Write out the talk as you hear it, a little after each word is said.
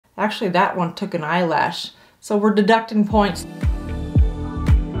Actually, that one took an eyelash. So we're deducting points.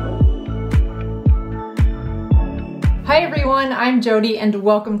 Hi everyone, I'm Jodi and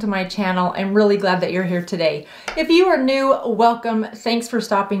welcome to my channel. I'm really glad that you're here today. If you are new, welcome. Thanks for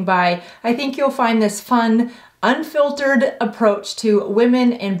stopping by. I think you'll find this fun, unfiltered approach to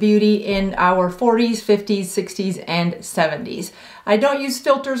women and beauty in our 40s, 50s, 60s, and 70s. I don't use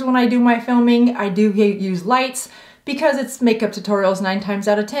filters when I do my filming. I do use lights because it's makeup tutorials 9 times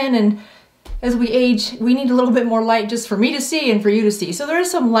out of 10, and as we age, we need a little bit more light just for me to see and for you to see. So there is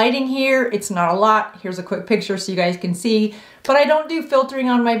some lighting here. It's not a lot. Here's a quick picture so you guys can see. But I don't do filtering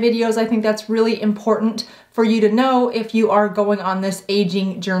on my videos. I think that's really important for you to know if you are going on this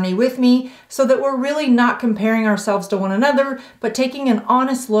aging journey with me, so that we're really not comparing ourselves to one another, but taking an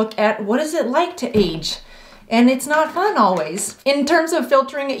honest look at what is it like to age. And it's not fun always. In terms of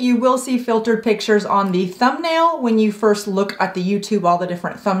filtering, you will see filtered pictures on the thumbnail when you first look at the YouTube, all the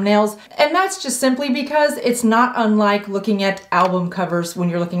different thumbnails. And that's just simply because it's not unlike looking at album covers when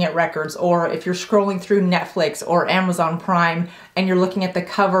you're looking at records, or if you're scrolling through Netflix or Amazon Prime and you're looking at the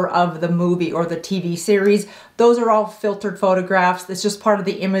cover of the movie or the TV series. Those are all filtered photographs. It's just part of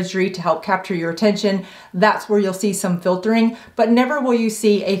the imagery to help capture your attention. That's where you'll see some filtering, but never will you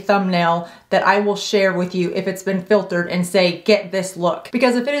see a thumbnail that I will share with you if it's been filtered and say, get this look.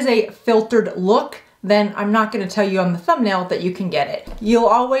 Because if it is a filtered look, then I'm not going to tell you on the thumbnail that you can get it. You'll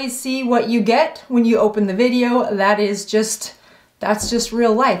always see what you get when you open the video. That's just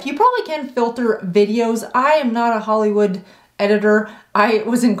real life. You probably can filter videos. I am not a Hollywood editor. I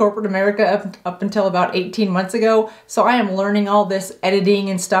was in corporate America up until about 18 months ago, so I am learning all this editing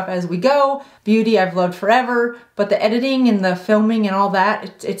and stuff as we go. Beauty I've loved forever, but the editing and the filming and all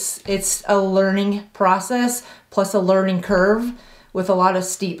that, it's a learning process plus a learning curve with a lot of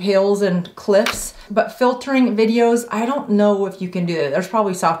steep hills and cliffs. But filtering videos, I don't know if you can do that. There's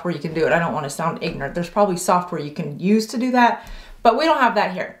probably software you can do it. I don't want to sound ignorant. There's probably software you can use to do that, but we don't have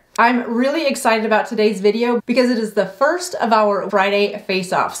that here. I'm really excited about today's video because it is the first of our Friday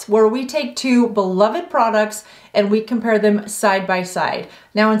face-offs, where we take two beloved products and we compare them side by side.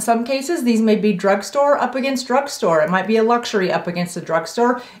 Now, in some cases, these may be drugstore up against drugstore. It might be a luxury up against a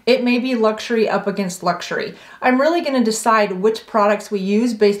drugstore. It may be luxury up against luxury. I'm really going to decide which products we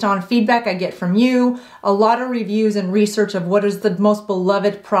use based on feedback I get from you, a lot of reviews and research of what is the most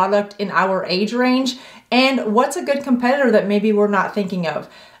beloved product in our age range, and what's a good competitor that maybe we're not thinking of.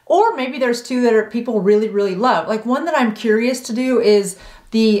 Or maybe there's two that people really, really love. Like one that I'm curious to do is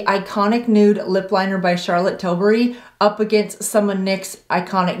the Iconic Nude Lip Liner by Charlotte Tilbury up against some of NYX's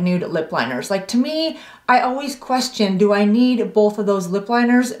Iconic Nude Lip Liners. Like, to me, I always question, do I need both of those lip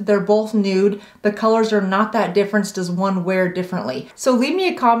liners? They're both nude. The colors are not that different. Does one wear differently? So leave me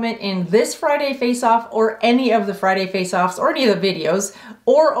a comment in this Friday face-off or any of the Friday face-offs or any of the videos,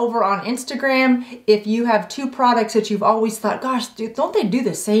 or over on Instagram if you have two products that you've always thought, gosh, dude, don't they do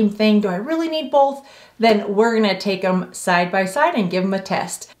the same thing? Do I really need both? Then we're gonna take them side by side and give them a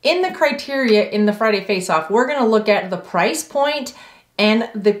test. In the criteria in the Friday face-off, we're gonna look at the price point and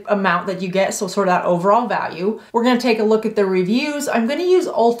the amount that you get, so sort of that overall value. We're gonna take a look at the reviews. I'm gonna use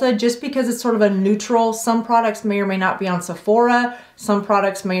Ulta just because it's sort of a neutral. Some products may or may not be on Sephora. Some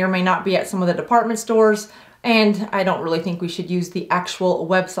products may or may not be at some of the department stores. And I don't really think we should use the actual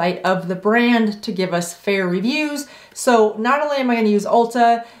website of the brand to give us fair reviews. So not only am I gonna use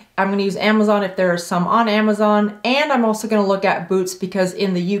Ulta, I'm gonna use Amazon if there are some on Amazon, and I'm also gonna look at Boots because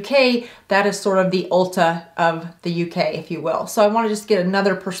in the UK, that is sort of the Ulta of the UK, if you will. So I wanna just get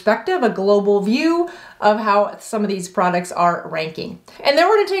another perspective, a global view of how some of these products are ranking. And then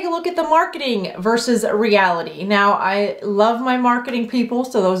we're gonna take a look at the marketing versus reality. Now, I love my marketing people,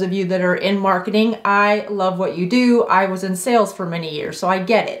 so those of you that are in marketing, I love what you do. I was in sales for many years, so I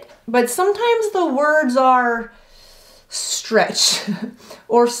get it. But sometimes the words are stretched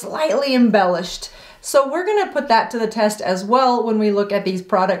or slightly embellished. So we're gonna put that to the test as well when we look at these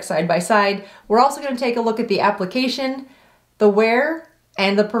products side by side. We're also gonna take a look at the application, the wear,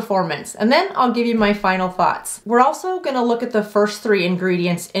 and the performance. And then I'll give you my final thoughts. We're also gonna look at the first 3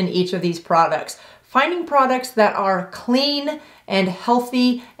 ingredients in each of these products. Finding products that are clean and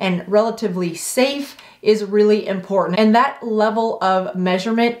healthy and relatively safe is really important. And that level of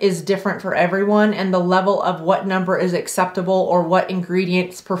measurement is different for everyone, and the level of what number is acceptable or what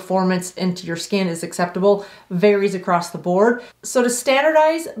ingredients performance into your skin is acceptable varies across the board. So to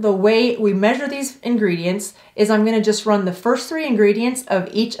standardize the way we measure these ingredients is I'm gonna just run the first 3 ingredients of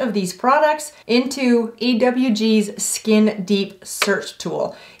each of these products into EWG's Skin Deep search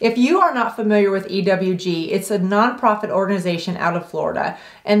tool. If you are not familiar with EWG, it's a nonprofit organization out of Florida,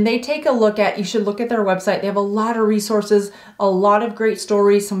 and they take a look at, you should look at their website. They have a lot of resources, a lot of great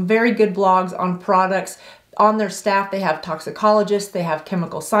stories, some very good blogs on products. On their staff, they have toxicologists, they have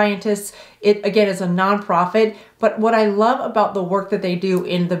chemical scientists. It, again, is a nonprofit, but what I love about the work that they do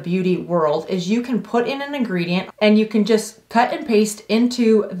in the beauty world is you can put in an ingredient and you can just cut and paste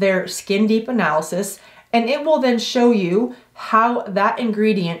into their skin deep analysis, and it will then show you how that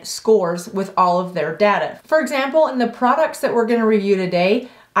ingredient scores with all of their data. For example, in the products that we're going to review today,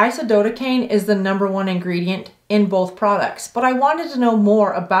 isododecane is the #1 ingredient in both products, but I wanted to know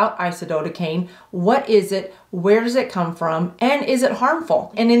more about isododecane. What is it? Where does it come from? And is it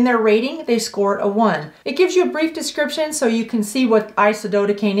harmful? And in their rating, they scored a 1. It gives you a brief description so you can see what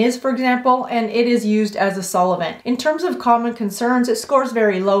isododecane is, for example, and it is used as a solvent. In terms of common concerns, it scores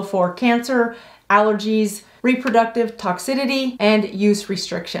very low for cancer, allergies, reproductive toxicity, and use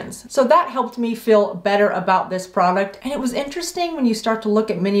restrictions. So that helped me feel better about this product. And it was interesting when you start to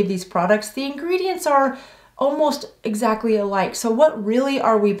look at many of these products, the ingredients are almost exactly alike. So what really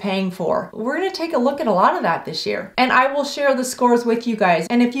are we paying for? We're gonna take a look at a lot of that this year. And I will share the scores with you guys.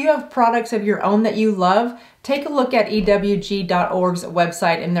 And if you have products of your own that you love, take a look at EWG.org's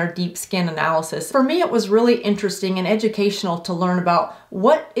website and their deep skin analysis. For me, it was really interesting and educational to learn about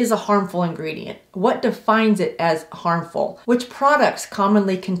what is a harmful ingredient, what defines it as harmful, which products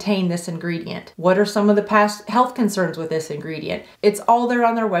commonly contain this ingredient, what are some of the past health concerns with this ingredient. It's all there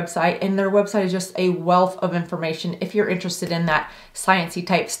on their website, and their website is just a wealth of information if you're interested in that sciencey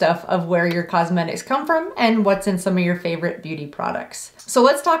type stuff of where your cosmetics come from and what's in some of your favorite beauty products. So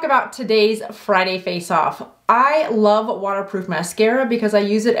let's talk about today's Friday face-off. I love waterproof mascara because I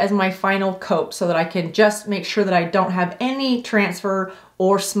use it as my final coat so that I can just make sure that I don't have any transfer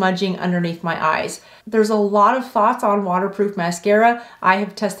or smudging underneath my eyes. There's a lot of thoughts on waterproof mascara. I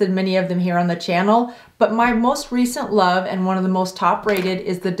have tested many of them here on the channel, but my most recent love and one of the most top rated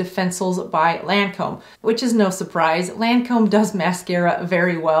is the Definicils by Lancome, which is no surprise. Lancome does mascara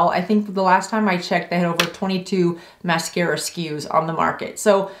very well. I think the last time I checked, they had over 22 mascara SKUs on the market.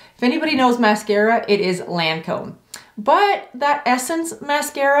 So if anybody knows mascara, it is Lancome. But that Essence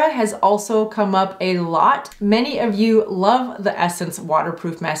mascara has also come up a lot. Many of you love the Essence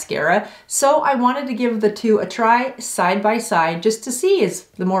waterproof mascara, so I wanted to give the two a try side by side just to see, is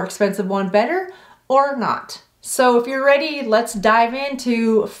the more expensive one better or not? So if you're ready, let's dive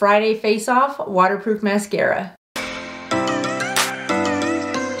into Friday Face Off waterproof mascara.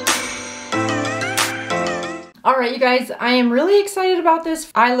 All right, you guys, I am really excited about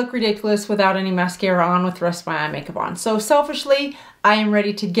this. I look ridiculous without any mascara on with the rest of my eye makeup on. So selfishly, I am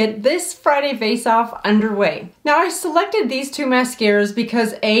ready to get this Friday face off underway. Now I selected these two mascaras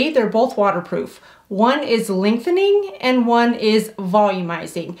because A, they're both waterproof. One is lengthening and one is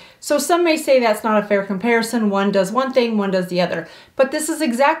volumizing. So some may say that's not a fair comparison. One does one thing, one does the other. But this is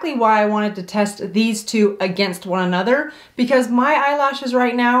exactly why I wanted to test these two against one another, because my eyelashes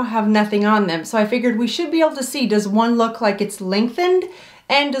right now have nothing on them. So I figured we should be able to see, does one look like it's lengthened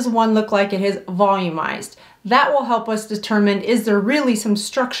and does one look like it has volumized? That will help us determine, is there really some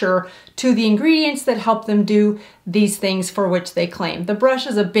structure to the ingredients that help them do these things for which they claim. The brush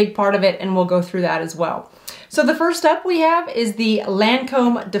is a big part of it, and we'll go through that as well. So the first up we have is the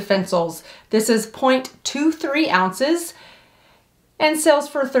Lancome Definicils. This is 0.23 ounces and sells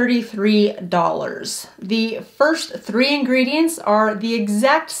for $33. The first three ingredients are the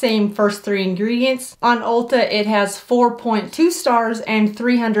exact same first three ingredients. On Ulta, it has 4.2 stars and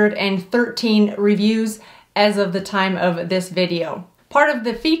 313 reviews as of the time of this video. Part of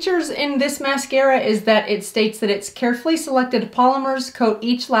the features in this mascara is that it states that its carefully selected polymers coat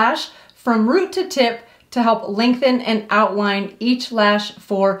each lash from root to tip to help lengthen and outline each lash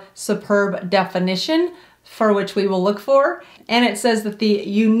for superb definition, for which we will look for. And it says that the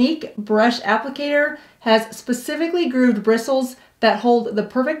unique brush applicator has specifically grooved bristles that hold the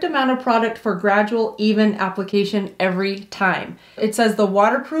perfect amount of product for gradual, even application every time. It says the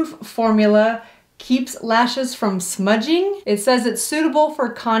waterproof formula keeps lashes from smudging. It says it's suitable for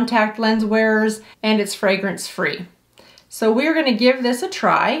contact lens wearers and it's fragrance free. So we're gonna give this a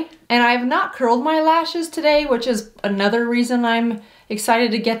try. And I have not curled my lashes today, which is another reason I'm excited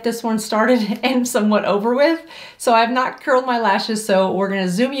to get this one started and somewhat over with. So I've not curled my lashes, so we're gonna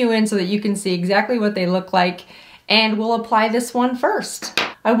zoom you in so that you can see exactly what they look like, and we'll apply this one first.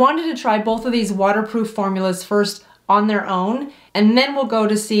 I wanted to try both of these waterproof formulas first on their own, and then we'll go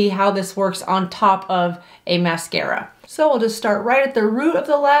to see how this works on top of a mascara. So we'll just start right at the root of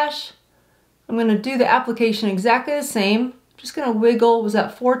the lash. I'm gonna do the application exactly the same. Just gonna wiggle, was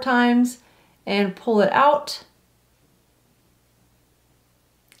that 4 times, and pull it out.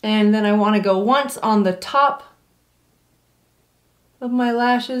 And then I wanna go once on the top of my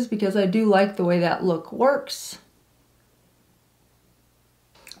lashes because I do like the way that look works.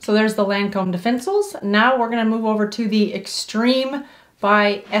 So there's the Lancome Definicils. Now we're gonna move over to the Extreme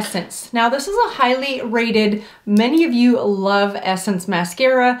by Essence. Now this is a highly rated, many of you love Essence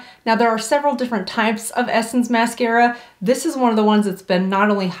mascara. Now there are several different types of Essence mascara. This is one of the ones that's been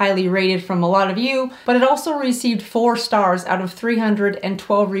not only highly rated from a lot of you, but it also received 4 stars out of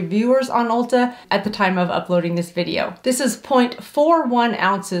 312 reviewers on Ulta at the time of uploading this video. This is 0.41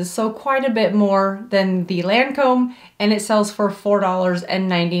 ounces, so quite a bit more than the Lancome, and it sells for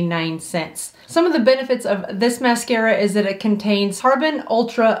 $4.99. Some of the benefits of this mascara is that it contains Carbon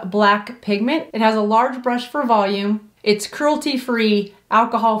Ultra Black pigment. It has a large brush for volume. It's cruelty-free,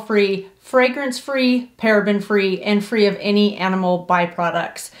 alcohol-free, fragrance-free, paraben-free, and free of any animal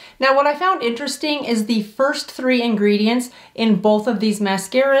byproducts. Now, what I found interesting is the first 3 ingredients in both of these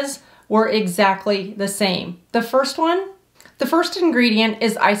mascaras were exactly the same. The first ingredient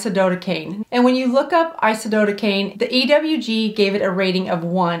is isododecane. And when you look up isododecane, the EWG gave it a rating of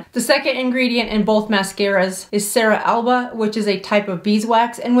 1. The second ingredient in both mascaras is Serra Alba, which is a type of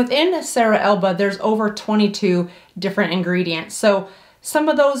beeswax. And within Serra Alba, there's over 22 different ingredients. So some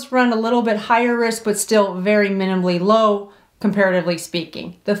of those run a little bit higher risk, but still very minimally low, comparatively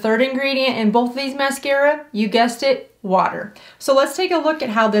speaking. The third ingredient in both of these mascara, you guessed it, water. So let's take a look at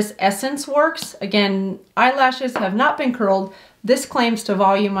how this essence works. Again, eyelashes have not been curled. This claims to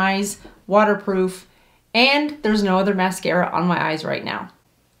volumize, waterproof, and there's no other mascara on my eyes right now.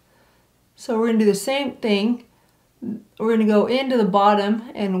 So we're gonna do the same thing. We're gonna go into the bottom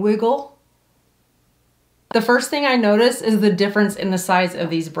and wiggle. The first thing I notice is the difference in the size of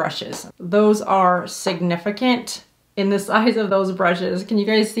these brushes. Those are significant in the size of those brushes. Can you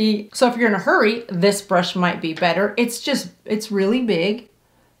guys see? So if you're in a hurry, this brush might be better. It's really big,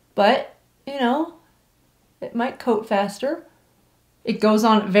 but you know, it might coat faster. It goes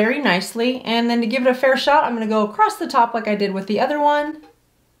on very nicely. And then to give it a fair shot, I'm gonna go across the top like I did with the other one.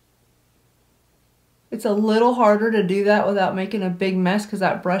 It's a little harder to do that without making a big mess because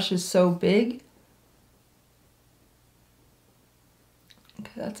that brush is so big.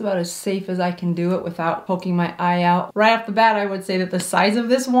 That's about as safe as I can do it without poking my eye out. Right off the bat, I would say that the size of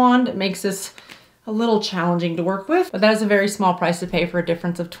this wand makes this a little challenging to work with, but that is a very small price to pay for a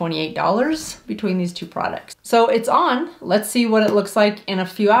difference of $28 between these two products. So it's on. Let's see what it looks like in a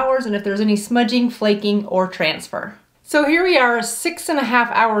few hours and if there's any smudging, flaking, or transfer. So here we are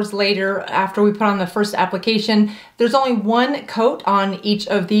 6.5 hours later after we put on the first application. There's only 1 coat on each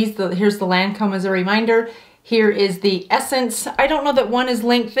of these. Here's the Lancome as a reminder. Here is the Essence. I don't know that one is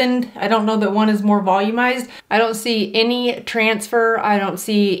lengthened. I don't know that one is more volumized. I don't see any transfer. I don't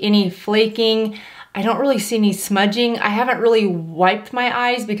see any flaking. I don't really see any smudging. I haven't really wiped my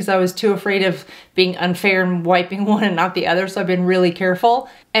eyes because I was too afraid of being unfair and wiping one and not the other, so I've been really careful.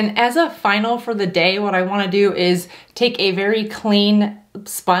 And as a final for the day, what I want to do is take a very clean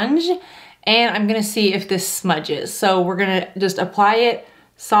sponge and I'm gonna see if this smudges. So we're gonna just apply it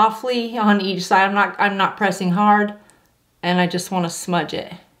softly on each side. I'm not pressing hard, and I just want to smudge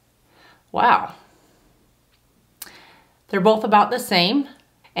it. Wow. They're both about the same,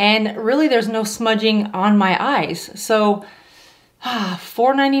 and really there's no smudging on my eyes. So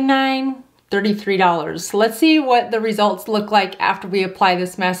 $4.99, $33. Let's see what the results look like after we apply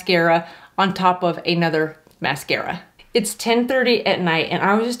this mascara on top of another mascara. It's 10:30 at night and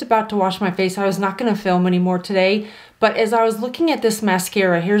I was just about to wash my face. I was not gonna film anymore today, but as I was looking at this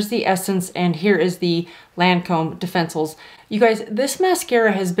mascara, here's the Essence and here is the Lancome Definicils. You guys, this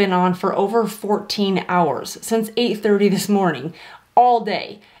mascara has been on for over 14 hours, since 8:30 this morning, all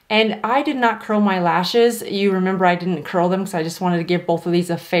day. And I did not curl my lashes. You remember I didn't curl them because I just wanted to give both of these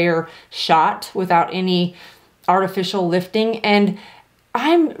a fair shot without any artificial lifting. And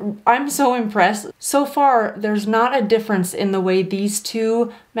I'm so impressed. So far, there's not a difference in the way these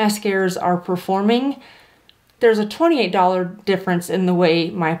two mascaras are performing. There's a $28 difference in the way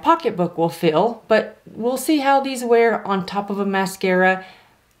my pocketbook will feel, but we'll see how these wear on top of a mascara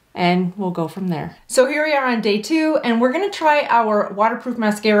and we'll go from there. So here we are on day 2 and we're gonna try our waterproof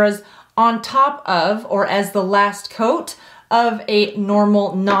mascaras on top of, or as the last coat of, a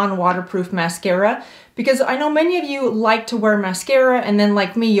normal non-waterproof mascara. Because I know many of you like to wear mascara and then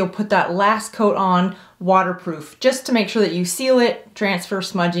like me, you'll put that last coat on waterproof just to make sure that you seal it, transfer,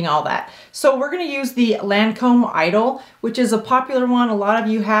 smudging, all that. So we're gonna use the Lancome Idol, which is a popular one. A lot of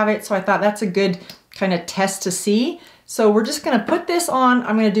you have it, so I thought that's a good kind of test to see. So we're just gonna put this on.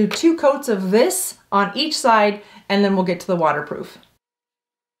 I'm gonna do 2 coats of this on each side and then we'll get to the waterproof.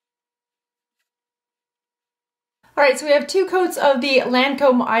 All right, so we have 2 coats of the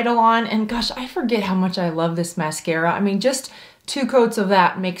Lancome Idol on, and gosh, I forget how much I love this mascara. I mean, just 2 coats of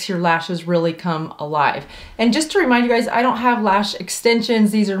that makes your lashes really come alive. And just to remind you guys, I don't have lash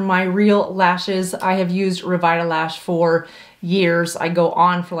extensions. These are my real lashes. I have used Revitalash for years. I go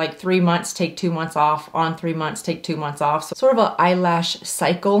on for like 3 months, take 2 months off, on 3 months, take 2 months off. So sort of an eyelash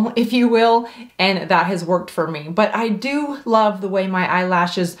cycle, if you will, and that has worked for me. But I do love the way my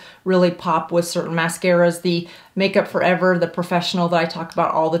eyelashes really pop with certain mascaras. The Makeup Forever, the Professional that I talk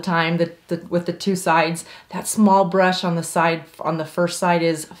about all the time, with the 2 sides. That small brush on the side, on the first side,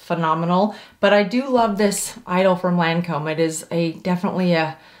 is phenomenal. But I do love this Idol from Lancome. It is definitely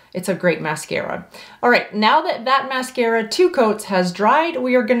it's a great mascara. All right, now that that mascara, 2 coats, has dried,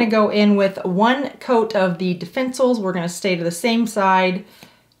 we are gonna go in with 1 coat of the Definicils. We're gonna stay to the same side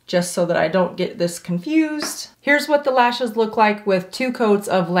just so that I don't get this confused. Here's what the lashes look like with 2 coats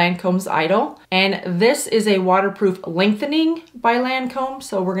of Lancome's Idol. And this is a waterproof lengthening by Lancome.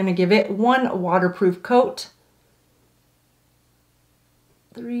 So we're gonna give it 1 waterproof coat.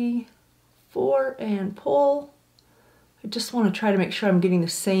 3, 4, and pull. I just want to try to make sure I'm getting the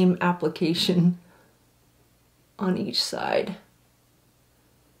same application on each side.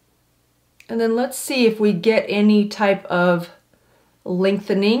 And then let's see if we get any type of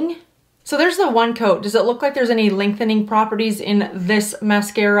lengthening. So there's the 1 coat. Does it look like there's any lengthening properties in this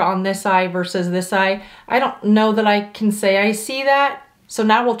mascara on this eye versus this eye? I don't know that I can say I see that. So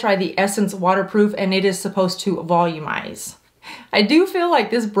now we'll try the Essence Waterproof, and it is supposed to volumize. I do feel like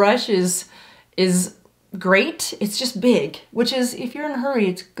this brush is great. It's just big, which is, if you're in a hurry,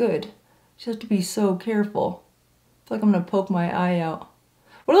 it's good. You just have to be so careful. I feel like I'm gonna poke my eye out.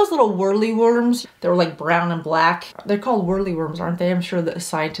 What are those little whirly worms? They're like brown and black. They're called whirly worms, aren't they? I'm sure the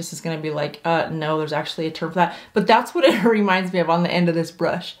scientist is gonna be like, no, there's actually a term for that. But that's what it reminds me of on the end of this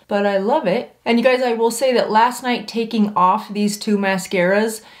brush. But I love it. And you guys, I will say that last night, taking off these 2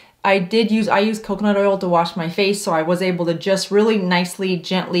 mascaras, I used coconut oil to wash my face, so I was able to just really nicely,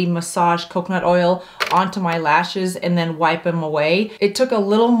 gently massage coconut oil onto my lashes and then wipe them away. It took a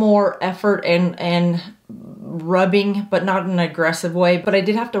little more effort and rubbing, but not in an aggressive way, but I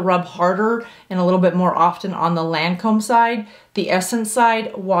did have to rub harder and a little bit more often on the Lancome side. The Essence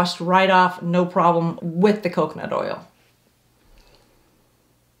side washed right off, no problem, with the coconut oil.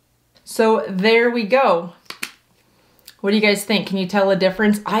 So there we go. What do you guys think? Can you tell a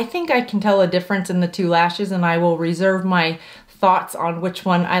difference? I think I can tell a difference in the 2 lashes, and I will reserve my thoughts on which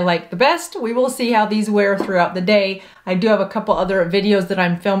one I like the best. We will see how these wear throughout the day. I do have a couple other videos that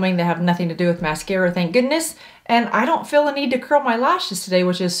I'm filming that have nothing to do with mascara, thank goodness. And I don't feel a need to curl my lashes today,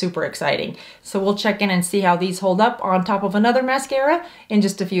 which is super exciting. So we'll check in and see how these hold up on top of another mascara in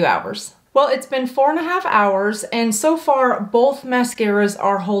just a few hours. Well, it's been 4.5 hours, and so far both mascaras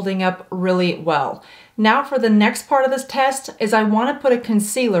are holding up really well. Now for the next part of this test is I want to put a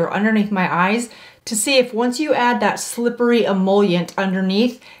concealer underneath my eyes to see if once you add that slippery emollient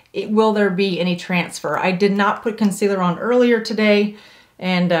underneath, will there be any transfer. I did not put concealer on earlier today,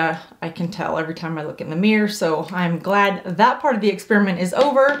 and I can tell every time I look in the mirror, so I'm glad that part of the experiment is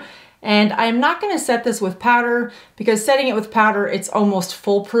over. And I'm not going to set this with powder because setting it with powder, it's almost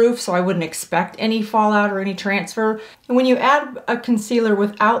foolproof, so I wouldn't expect any fallout or any transfer. And when you add a concealer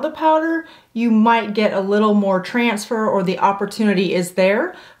without the powder, you might get a little more transfer, or the opportunity is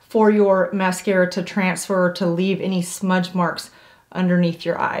there for your mascara to transfer or to leave any smudge marks underneath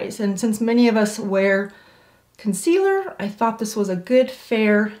your eyes. And since many of us wear concealer, I thought this was a good,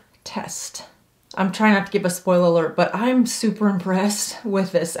 fair test. I'm trying not to give a spoiler alert, but I'm super impressed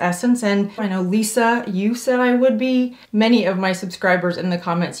with this essence. And I know Lisa, you said I would be. Many of my subscribers in the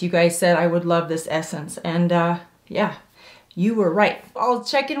comments, you guys said I would love this essence. And yeah, you were right. I'll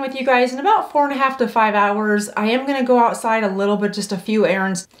check in with you guys in about 4.5 to 5 hours. I am gonna go outside a little bit, just a few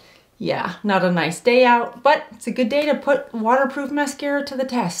errands. Yeah, not a nice day out, but it's a good day to put waterproof mascara to the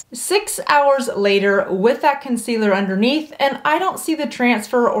test. 6 hours later with that concealer underneath, and I don't see the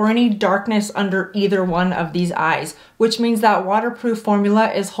transfer or any darkness under either one of these eyes, which means that waterproof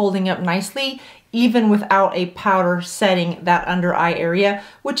formula is holding up nicely even without a powder setting that under eye area,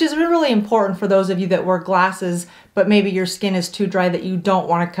 which is really important for those of you that wear glasses, but maybe your skin is too dry that you don't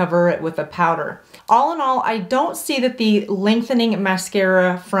want to cover it with a powder. All in all, I don't see that the lengthening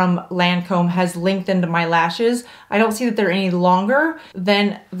mascara from Lancome has lengthened my lashes. I don't see that they're any longer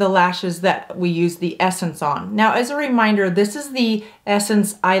than the lashes that we use the Essence on. Now, as a reminder, this is the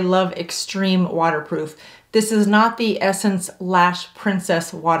Essence I Love Extreme Waterproof. This is not the Essence Lash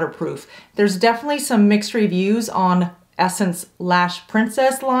Princess Waterproof. There's definitely some mixed reviews on Essence Lash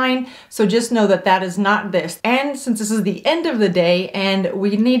Princess line, so just know that that is not this. And since this is the end of the day and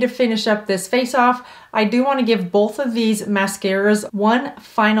we need to finish up this face off, I do want to give both of these mascaras one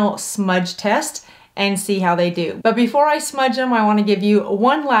final smudge test. and see how they do. But before I smudge them, I want to give you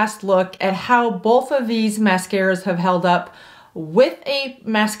one last look at how both of these mascaras have held up with a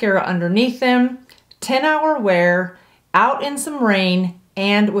mascara underneath them, 10-hour wear, out in some rain,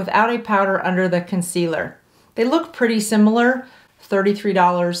 and without a powder under the concealer. They look pretty similar,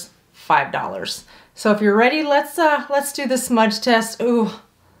 $33, $5. So if you're ready, let's do the smudge test. Ooh,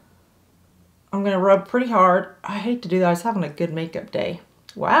 I'm gonna rub pretty hard. I hate to do that, I was having a good makeup day.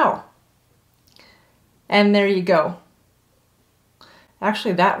 Wow. And there you go.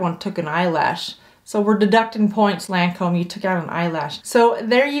 Actually, that one took an eyelash. So we're deducting points, Lancome, you took out an eyelash. So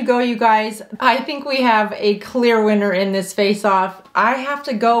there you go, you guys. I think we have a clear winner in this face-off. I have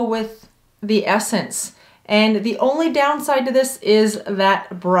to go with the Essence. And the only downside to this is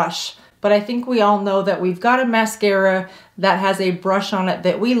that brush. But I think we all know that we've got a mascara that has a brush on it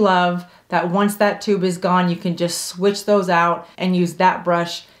that we love, that once that tube is gone, you can just switch those out and use that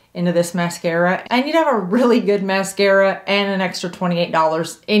brush into this mascara. And you'd have a really good mascara and an extra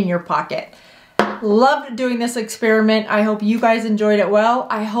 $28 in your pocket. Loved doing this experiment. I hope you guys enjoyed it well.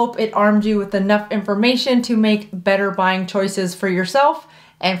 I hope it armed you with enough information to make better buying choices for yourself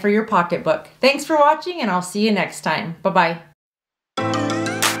and for your pocketbook. Thanks for watching, and I'll see you next time. Bye-bye.